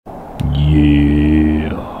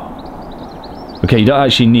Yeah. Okay, you don't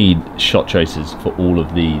actually need shot tracers for all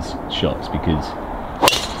of these shots because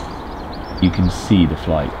you can see the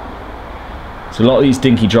flight. So a lot of these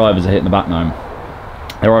dinky drivers are hitting the back nine.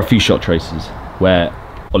 There are a few shot tracers where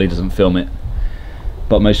Ollie doesn't film it,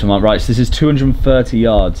 but most of them aren't. Right, so this is 230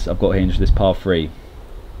 yards I've got here into this par 3.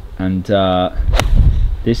 And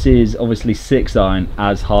this is obviously 6-iron,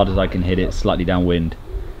 as hard as I can hit it, slightly downwind.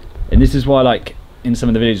 And this is why, like, in some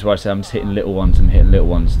of the videos where I say I'm just hitting little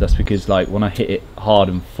ones, that's because, like, when I hit it hard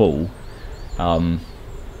and full,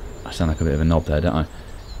 I sound like a bit of a knob there, don't I?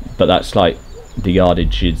 But that's like the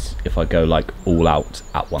yardage is if I go like all out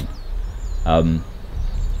at one.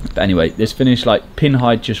 But anyway, this finished like pin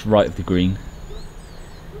high just right of the green.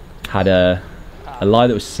 Had a lie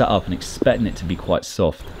that was set up and expecting it to be quite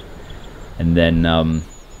soft, and then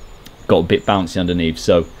got a bit bouncy underneath,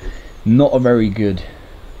 so not a very good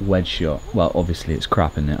wedge shot. Well, obviously it's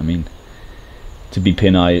crap, isn't it? I mean, to be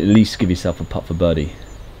pin high, at least give yourself a putt for birdie.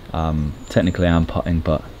 Technically I'm putting,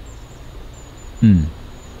 but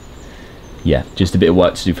yeah, just a bit of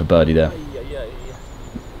work to do for birdie there.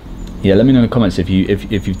 Yeah, let me know in the comments if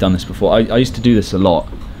you've done this before. I used to do this a lot,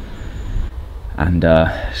 and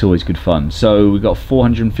it's always good fun. So we've got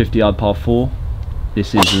 450 yard par 4.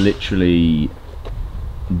 This is literally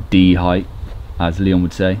D height, as Leon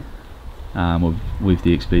would say, with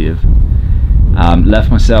the expletive. Left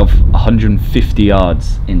myself 150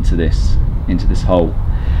 yards into this hole.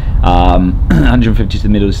 150 to the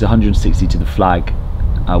middle. This is 160 to the flag.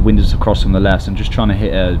 Windows across from the left. So I'm just trying to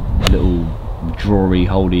hit a little drawy,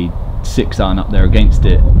 holdy 6-iron up there against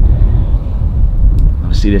it.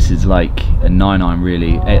 Obviously this is like a 9-iron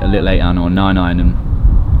really, a little 8-iron or a 9-iron, and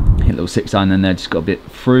hit a little 6-iron in there, just got a bit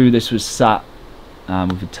through. This was sat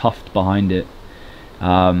with a tuft behind it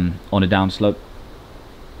on a downslope.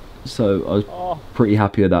 So I was pretty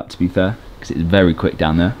happy with that, to be fair, because it's very quick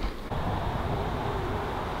down there.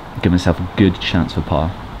 Give myself a good chance for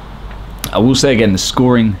par. I will say again, the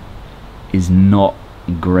scoring is not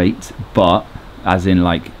great, but as in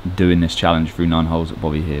like doing this challenge through 9 holes at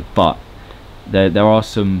Bovey here, but there are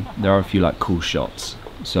a few like cool shots,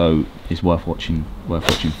 so it's worth watching for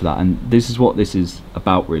that. And this is what this is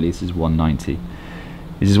about really. This is 190.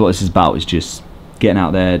 This is what this is about, is just getting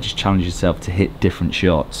out there, just challenge yourself to hit different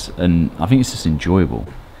shots, and I think it's just enjoyable.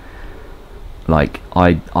 Like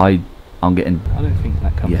I'm getting, I don't think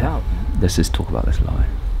that comes out. Let's just talk about this lie.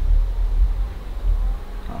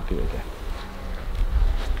 I'll give it a go.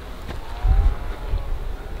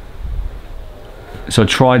 So I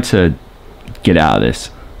tried to get out of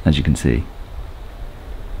this, as you can see,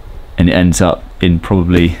 and it ends up in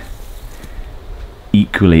probably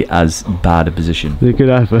equally as bad a position. It's a good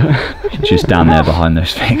effort. Just down there behind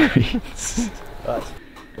those figurines. That's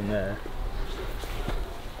from there.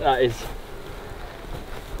 That is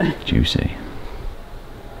juicy.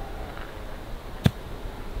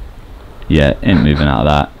 Yeah, ain't moving out of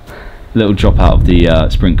that. Little drop out of the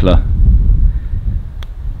sprinkler.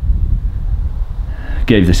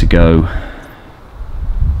 Gave this a go.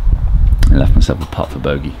 I left myself a putt for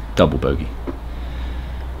bogey, double bogey.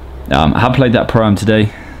 I have played that pro-am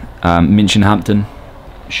today. Minchinhampton,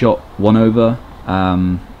 shot 1 over.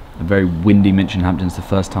 A very windy Minchinhampton. It's the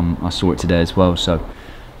first time I saw it today as well. So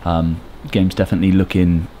game's definitely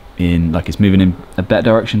looking in like it's moving in a better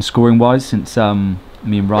direction scoring wise, since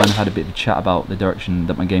me and Ryan have had a bit of a chat about the direction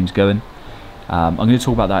that my game's going. I'm going to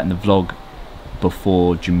talk about that in the vlog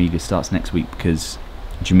before Jamaica starts next week, because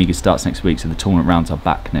Jamaica starts next week, so the tournament rounds are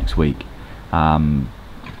back next week.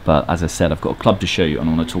 But as I said, I've got a club to show you, and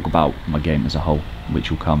I want to talk about my game as a whole, which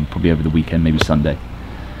will come probably over the weekend, maybe Sunday.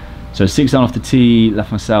 So 6-iron off the tee,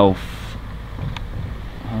 left myself,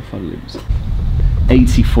 how far did I lose?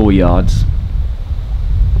 84 yards.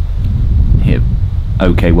 Hit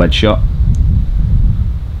okay wedge shot.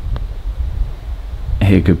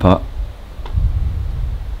 Hit a good putt.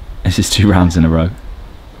 This is 2 rounds in a row.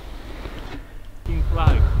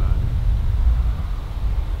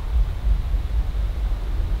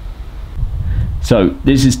 So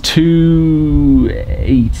this is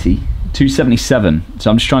 280, 277. So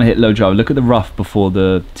I'm just trying to hit low driver. Look at the rough before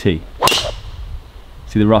the tee.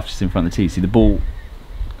 See the rough just in front of the tee. See the ball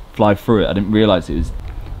fly through it. I didn't realise it was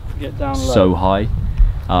so high.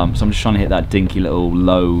 So I'm just trying to hit that dinky little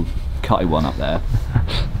low cutty one up there.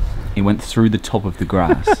 It went through the top of the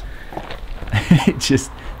grass. It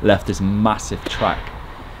just left this massive track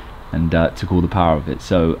and took all the power of it.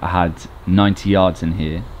 So I had 90 yards in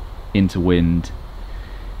here into wind.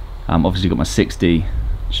 Obviously got my 60,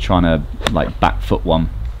 just trying to like back foot one,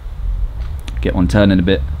 get one turning a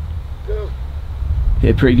bit.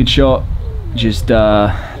 Hit a pretty good shot, just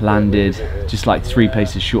landed just like 3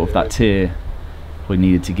 paces short of that tier. We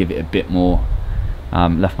needed to give it a bit more.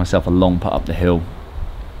 Left myself a long putt up the hill.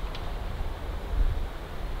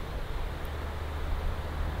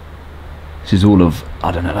 This is all of,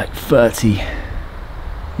 I don't know, like 30.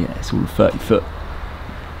 Yeah, it's all of 30 foot.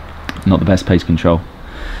 Not the best pace control.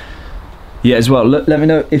 Yeah, as well, let me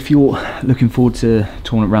know if you're looking forward to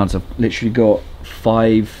tournament rounds. I've literally got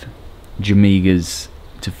 5 Jamigas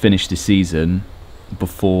to finish the season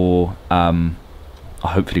before I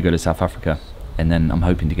hopefully go to South Africa, and then I'm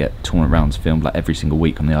hoping to get tournament rounds filmed like every single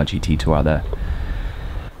week on the IGT tour out there.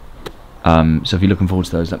 So if you're looking forward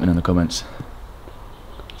to those, let me know in the comments.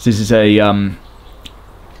 So this is a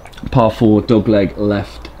par 4 dogleg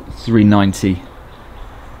left 390.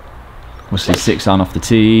 Obviously 6-iron off the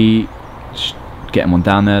tee. Just getting one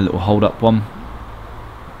down there, little hold up one.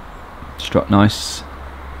 Struck nice.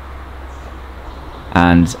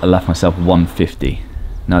 And I left myself 150.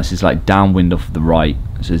 Now this is like downwind off the right,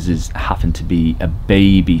 so this is happened to be a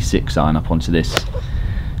baby 6-iron up onto this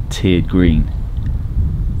tiered green,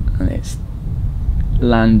 and it's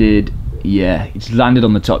landed. Yeah, it's landed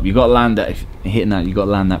on the top. You got to land that, if you're hitting that, you got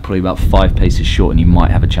to land that probably about 5 paces short, and you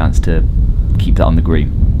might have a chance to keep that on the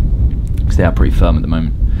green because they are pretty firm at the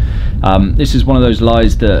moment. This is one of those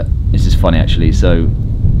lies that, this is funny actually. So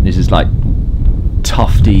this is like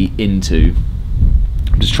tufty into.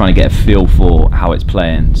 I'm just trying to get a feel for how it's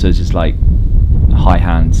playing. So this is like high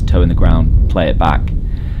hands, toe in the ground, play it back,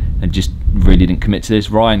 and just really didn't commit to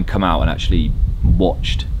this. Ryan come out and actually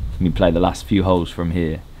watched me play the last few holes from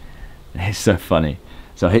here. It's so funny.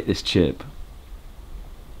 So I hit this chip,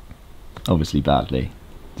 obviously badly,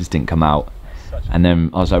 just didn't come out. And then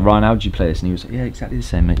I was like, Ryan, how did you play this? And he was like, yeah, exactly the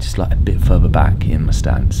same, mate, just like a bit further back in my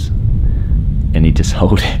stance. And he just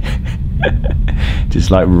held it,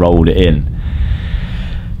 just like rolled it in.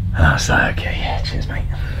 And I was like, okay, yeah, cheers, mate.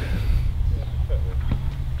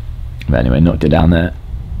 But anyway, knocked it down there.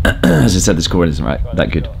 As I said, the score isn't right,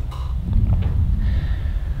 that good.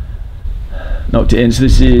 Knocked it in. So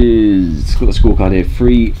this is, it's got the scorecard here,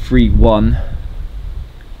 3-3-1.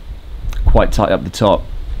 Quite tight up the top,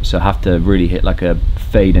 so I have to really hit like a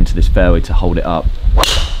fade into this fairway to hold it up.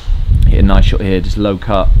 Hit a nice shot here, just low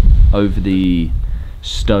cut over the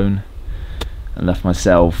stone, and left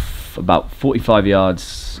myself about 45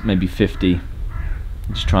 yards, maybe 50.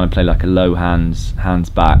 Just trying to play like a low hands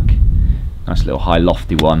back, nice little high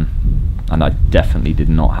lofty one. And I definitely did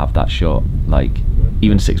not have that shot like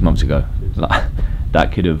even 6 months ago. Like,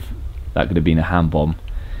 that could have been a hand bomb,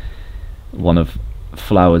 one of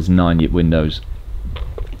Flower's 9-yip windows.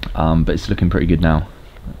 But it's looking pretty good now.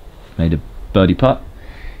 Made a birdie putt.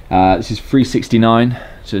 This is 369,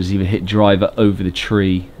 so it's either hit driver over the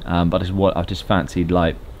tree, but I've just fancied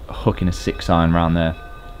like hooking a 6-iron around there,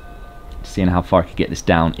 seeing how far I could get this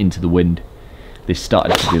down into the wind. This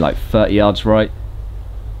started to be like 30 yards right,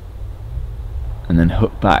 and then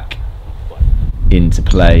hook back into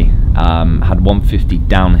play. Had 150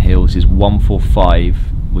 downhill. This is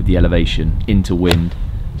 145 with the elevation into wind.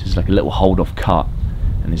 This is like a little hold off cut,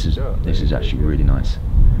 and this is actually really nice.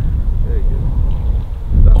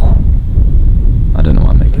 Oh, I don't know why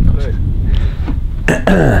I'm making noise.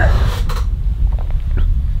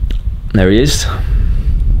 There he is.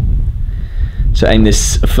 So aim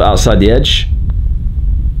this outside the edge,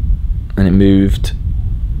 and it moved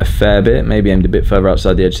a fair bit, maybe aimed a bit further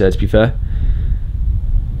outside the edge there to be fair.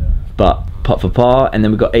 But putt for par, and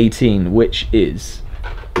then we've got 18, which is,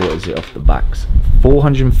 what is it off the backs?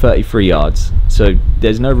 433 yards. So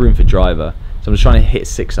there's no room for driver. So I'm just trying to hit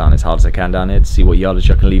 6-iron as hard as I can down here to see what yardage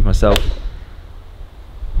I can leave myself.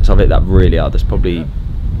 So I've hit that really hard. That's probably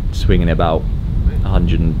swinging about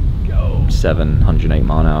 107, 108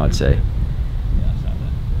 mile an hour, I'd say.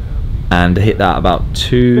 And I hit that about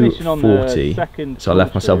 240. So I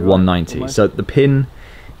left myself 190. So the pin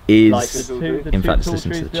is, like in fact, let's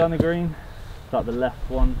listen to the chat. The green, like the left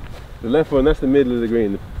one. The left one, that's the middle of the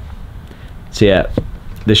green. So yeah,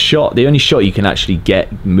 the only shot you can actually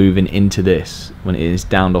get moving into this when it is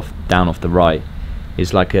down off the right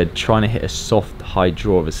is like trying to hit a soft high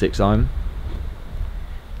draw of a 6-iron.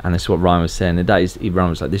 And that's what Ryan was saying. And Ryan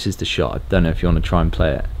was like, "This is the shot. I don't know if you want to try and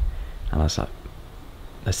play it." And I was like,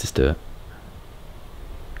 "Let's just do it."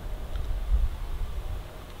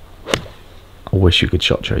 I wish you could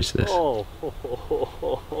shot trace this. Oh,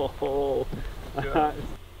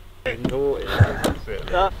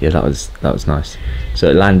 yeah, that was nice. So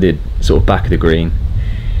it landed sort of back of the green,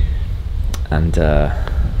 and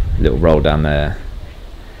little roll down there,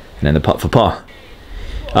 and then the putt for par.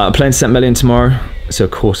 Playing St. Million tomorrow, so a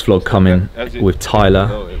course vlog coming with Tyler.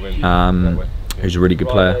 who's a really good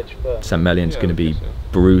player. St. Mellion's going to be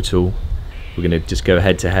brutal. We're going to just go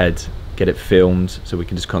head to head, get it filmed, so we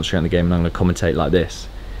can just concentrate on the game, and I'm going to commentate like this.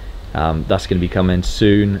 That's going to be coming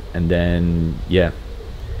soon, and then yeah,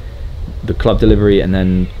 the club delivery, and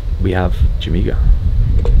then we have Jamaica.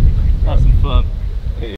 Nice and firm.